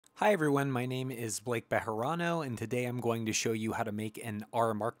Hi everyone, my name is Blake Bejarano, and today I'm going to show you how to make an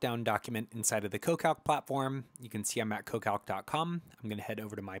RMarkdown document inside of the CoCalc platform. You can see I'm at CoCalc.com. I'm going to head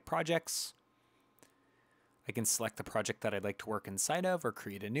over to my projects. I can select the project that I'd like to work inside of or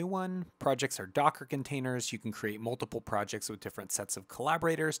create a new one. Projects are Docker containers. You can create multiple projects with different sets of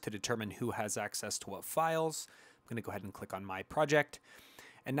collaborators to determine who has access to what files. I'm going to go ahead and click on my project.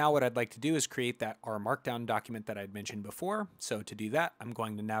 And now what I'd like to do is create that RMarkdown document that I'd mentioned before. So to do that, I'm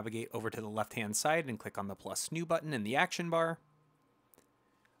going to navigate over to the left-hand side and click on the plus new button in the action bar.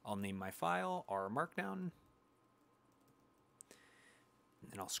 I'll name my file RMarkdown.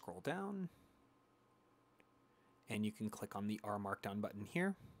 And then I'll scroll down. And you can click on the RMarkdown button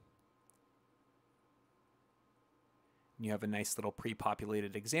here. And you have a nice little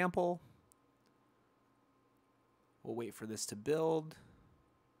pre-populated example. We'll wait for this to build.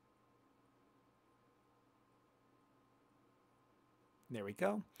 There we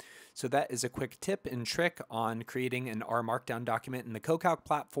go. So that is a quick tip and trick on creating an RMarkdown document in the CoCalc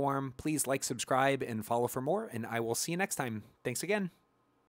platform. Please like, subscribe, and follow for more, and I will see you next time. Thanks again.